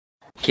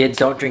Kids,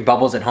 don't drink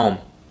bubbles at home.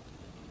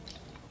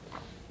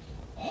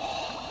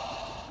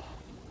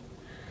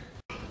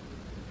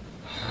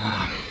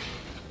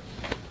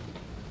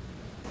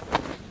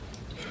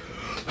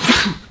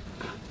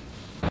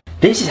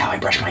 This is how I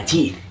brush my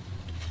teeth.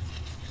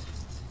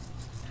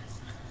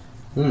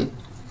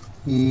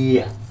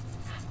 Yeah.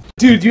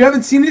 Dude, you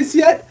haven't seen this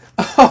yet?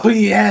 Oh,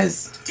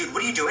 yes. Dude,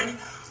 what are you doing?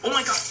 Oh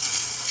my god.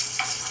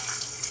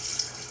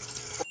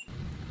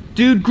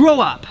 Dude, grow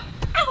up.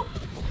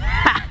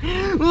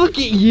 Look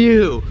at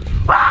you.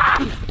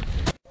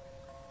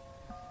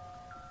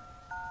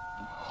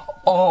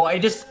 Oh,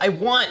 I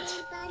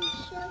want.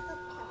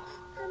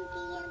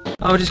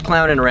 I was just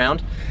clowning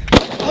around.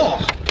 Oh.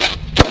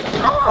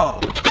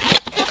 Oh.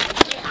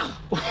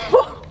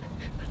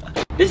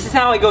 This is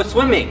how I go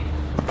swimming.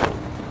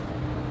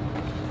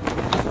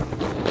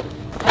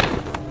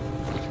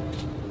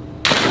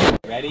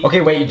 Ready? Okay,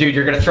 wait, dude,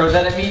 you're gonna throw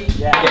that at me?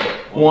 Yeah. Okay.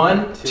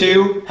 1,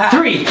 2,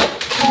 3.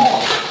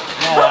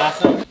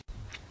 Awesome.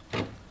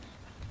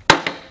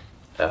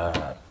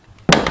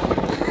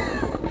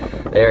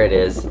 There it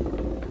is.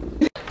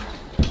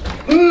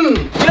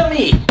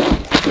 Yummy!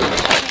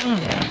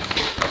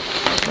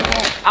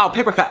 Ow,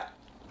 paper cut.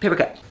 Paper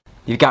cut.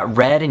 You've got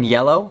red and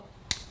yellow.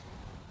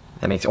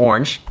 That makes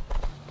orange.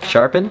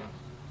 Sharpen.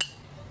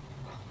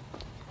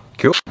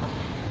 Cool.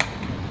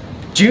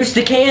 Juice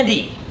to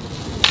candy.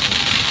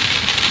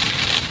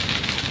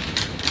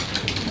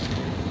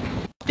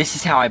 This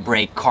is how I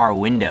break car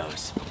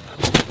windows.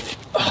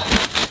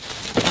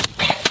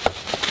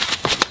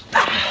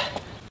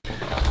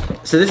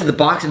 So this is the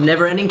box of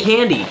never-ending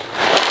candy.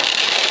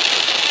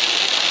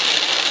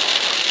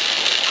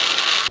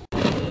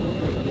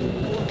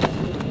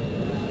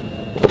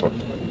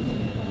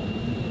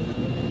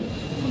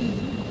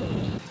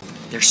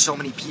 There's so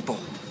many people.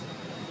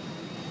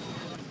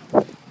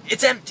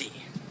 It's empty.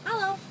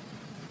 Hello.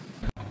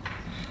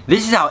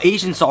 This is how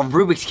Asians solve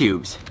Rubik's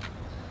Cubes.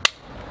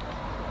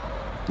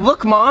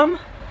 Look, Mom.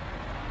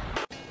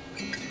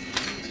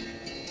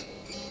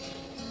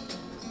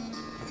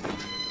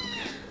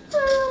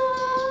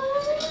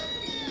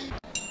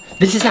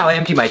 This is how I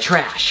empty my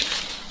trash.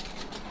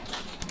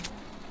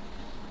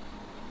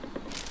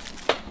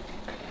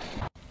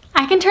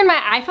 I can turn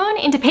my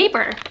iPhone into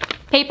paper.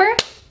 Paper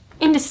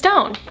into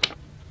stone.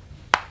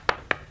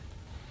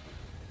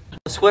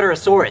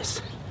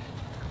 Sweaterosaurus.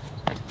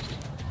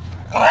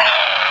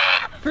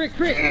 Frick,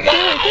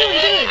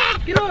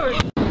 get over.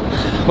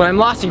 When I'm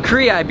lost in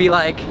Korea, I'd be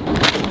like,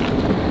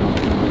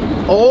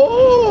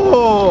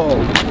 oh!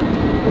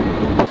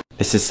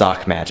 This is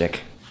sock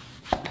magic.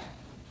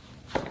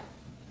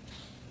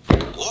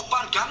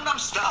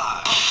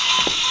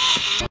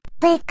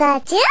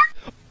 Pikachu?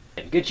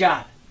 Good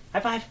job. High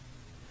five.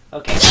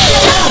 Okay.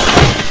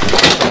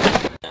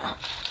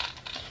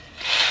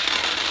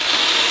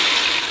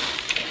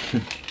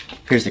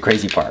 Here's the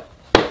crazy part.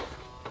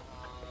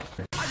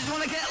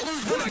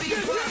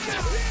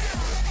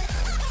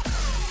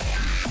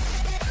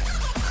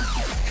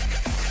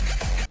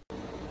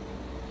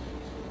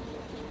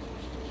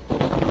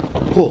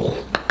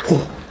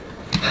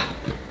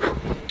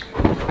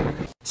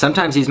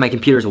 Sometimes I use my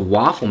computer as a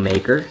waffle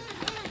maker.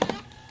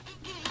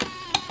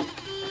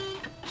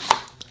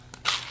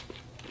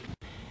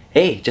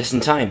 Hey, just in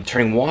time,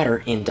 turning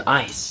water into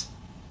ice.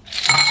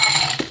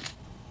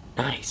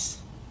 Nice.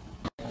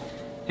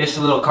 Just a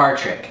little card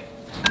trick.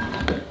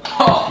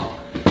 Oh!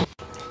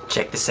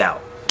 Check this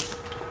out.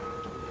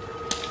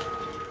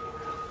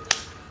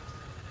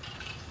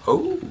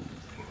 Oh.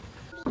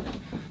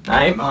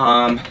 Hi,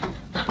 Mom.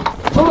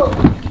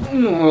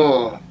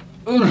 Oh.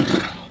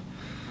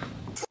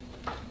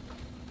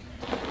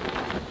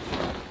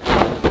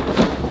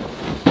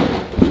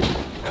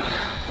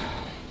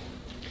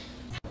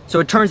 So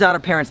it turns out our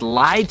parents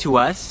lied to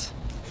us.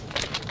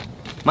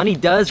 Money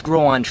does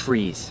grow on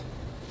trees.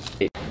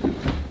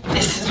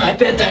 This is my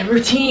bedtime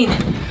routine.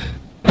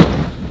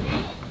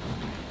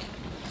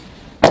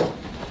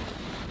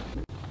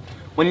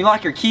 When you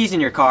lock your keys in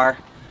your car,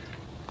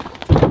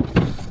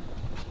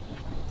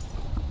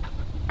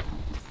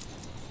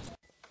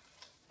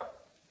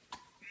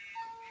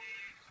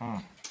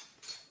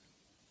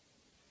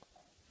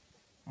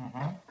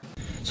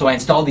 so I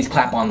installed these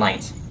clap-on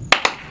lights.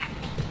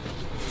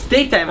 It's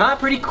daytime, huh?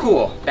 Pretty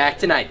cool. Back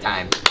to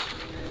nighttime.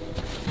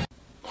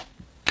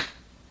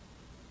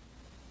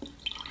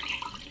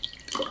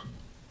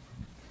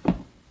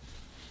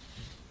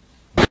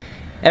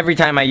 Every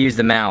time I use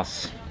the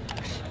mouse.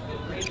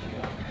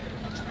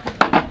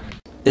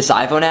 This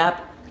iPhone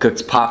app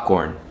cooks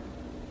popcorn.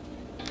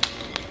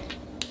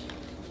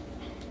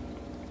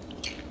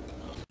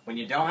 When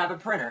you don't have a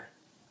printer.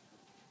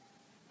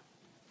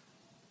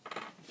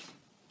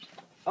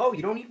 Oh,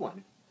 you don't need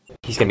one.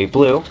 He's gonna be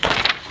blue.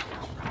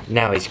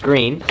 Now he's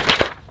green.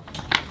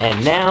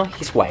 And now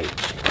he's white.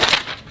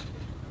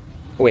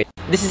 Wait,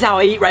 this is how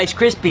I eat Rice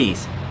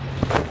Krispies.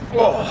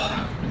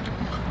 Oh.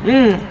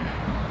 Mmm.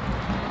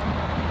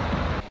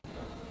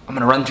 I'm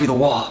gonna run through the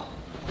wall.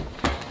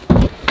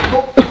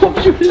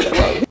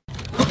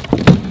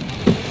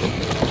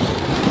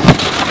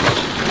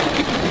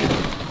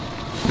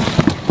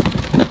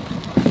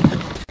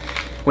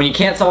 When you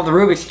can't solve the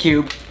Rubik's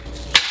Cube,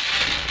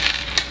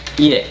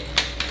 eat it.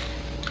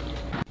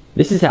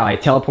 This is how I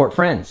teleport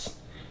friends.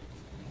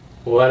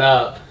 What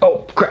up?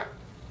 Oh, crap.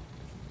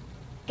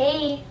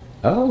 Hey.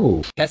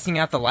 Oh. Testing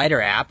out the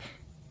lighter app.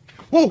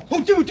 Whoa,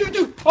 oh, dude.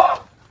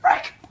 Oh,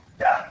 Rick.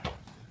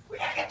 We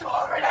gotta get to it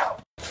right now.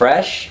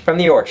 Fresh from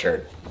the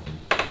orchard.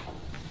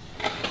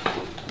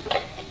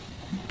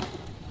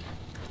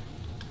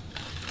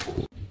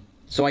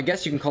 So I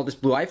guess you can call this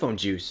blue iPhone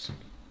juice.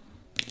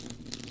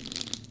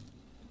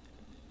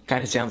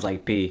 Kinda sounds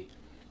like pee.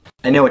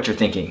 I know what you're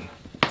thinking.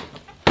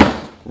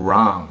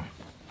 Wrong.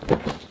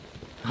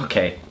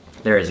 Okay,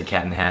 there is a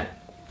cat in the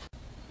hat.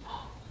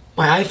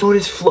 My iPhone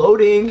is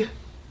floating.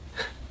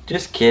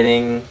 Just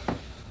kidding.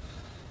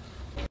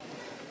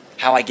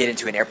 How I get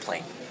into an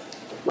airplane.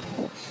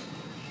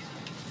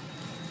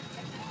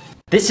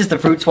 This is the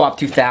Fruit Swap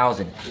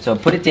 2000. So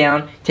put it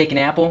down, take an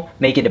apple,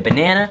 make it a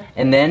banana,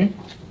 and then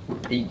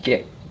you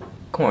get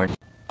corn.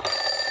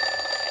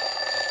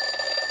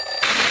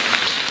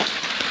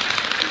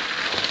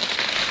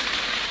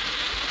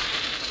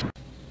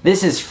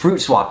 This is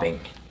fruit swapping.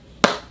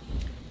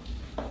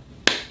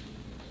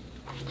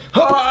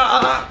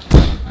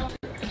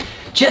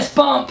 Chest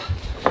bump!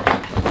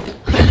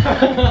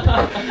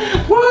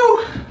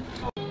 Woo!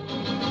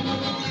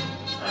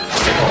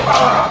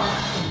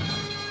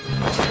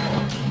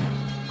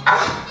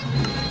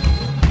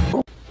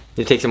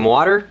 You take some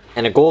water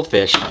and a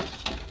goldfish.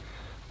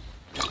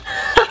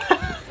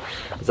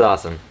 That's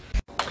awesome.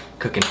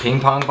 Cooking ping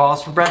pong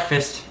balls for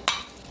breakfast.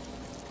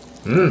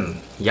 Mmm,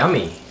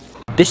 yummy.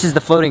 This is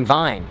the floating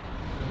vine.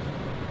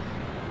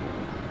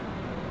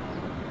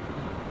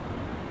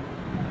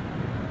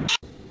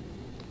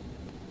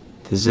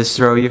 Does this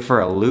throw you for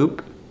a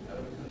loop?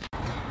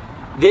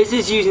 This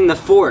is using the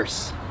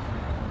force.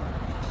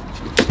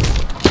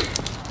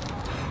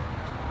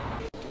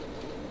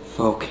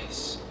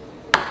 Focus.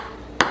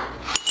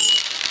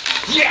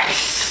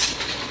 Yes!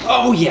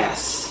 Oh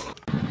yes!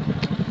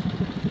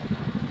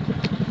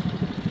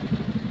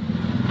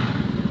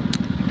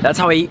 That's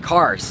how I eat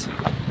cars.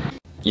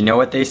 You know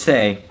what they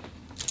say.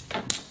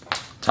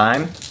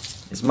 Time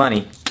is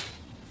money.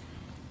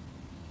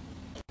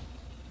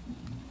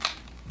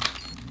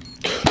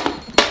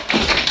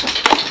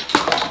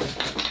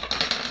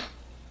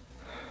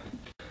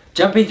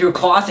 Jumping through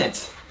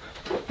closets.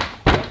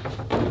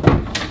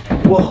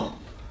 Whoa,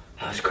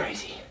 that was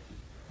crazy.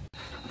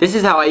 This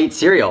is how I eat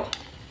cereal.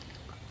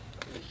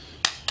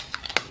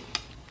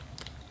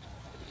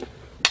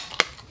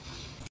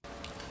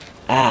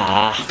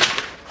 Ah.